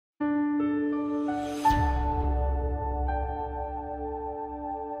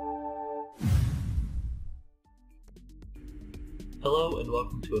Hello and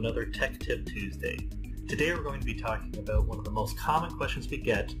welcome to another Tech Tip Tuesday. Today we're going to be talking about one of the most common questions we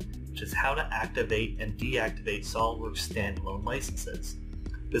get, which is how to activate and deactivate SolidWorks standalone licenses.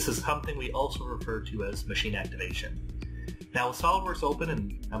 This is something we also refer to as machine activation. Now with SolidWorks open,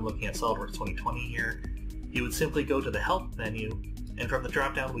 and I'm looking at SolidWorks 2020 here, you would simply go to the Help menu, and from the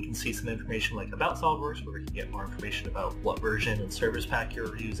drop-down we can see some information like About SolidWorks, where we can get more information about what version and service pack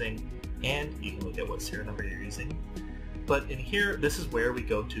you're using, and you can look at what serial number you're using. But in here, this is where we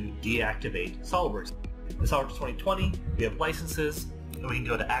go to deactivate SolidWorks. In SolidWorks 2020, we have licenses, and we can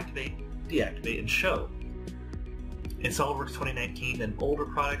go to Activate, Deactivate, and Show. In SolidWorks 2019 and older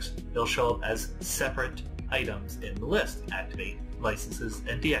products, they'll show up as separate items in the list: Activate licenses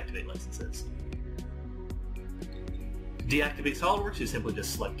and Deactivate licenses. To deactivate SolidWorks, you simply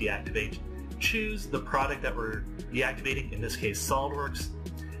just select Deactivate, choose the product that we're deactivating, in this case SolidWorks,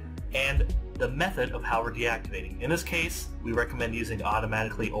 and the method of how we're deactivating. In this case, we recommend using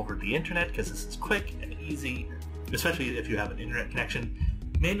automatically over the internet because this is quick and easy, especially if you have an internet connection.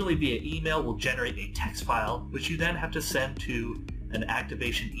 Manually via email will generate a text file, which you then have to send to an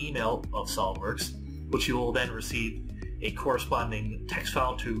activation email of SolidWorks, which you will then receive a corresponding text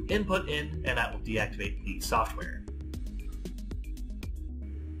file to input in, and that will deactivate the software.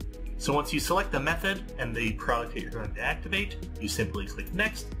 So once you select the method and the product that you're going to activate, you simply click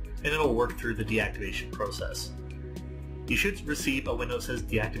Next, and it'll work through the deactivation process. You should receive a window that says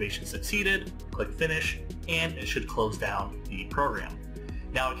Deactivation Succeeded, click Finish, and it should close down the program.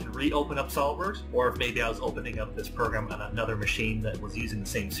 Now I can reopen up SolidWorks, or if maybe I was opening up this program on another machine that was using the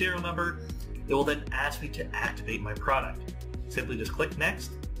same serial number, it will then ask me to activate my product. Simply just click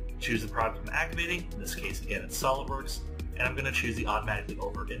Next, choose the product I'm activating, in this case again it's SolidWorks, and I'm going to choose the automatically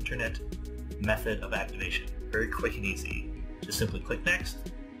over internet method of activation. Very quick and easy. Just simply click Next,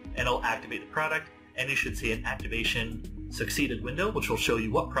 and it'll activate the product, and you should see an Activation Succeeded window, which will show you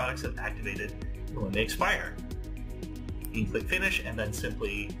what products have activated and when they expire. You can click Finish and then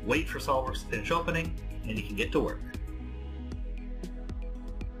simply wait for SolidWorks to finish opening, and you can get to work.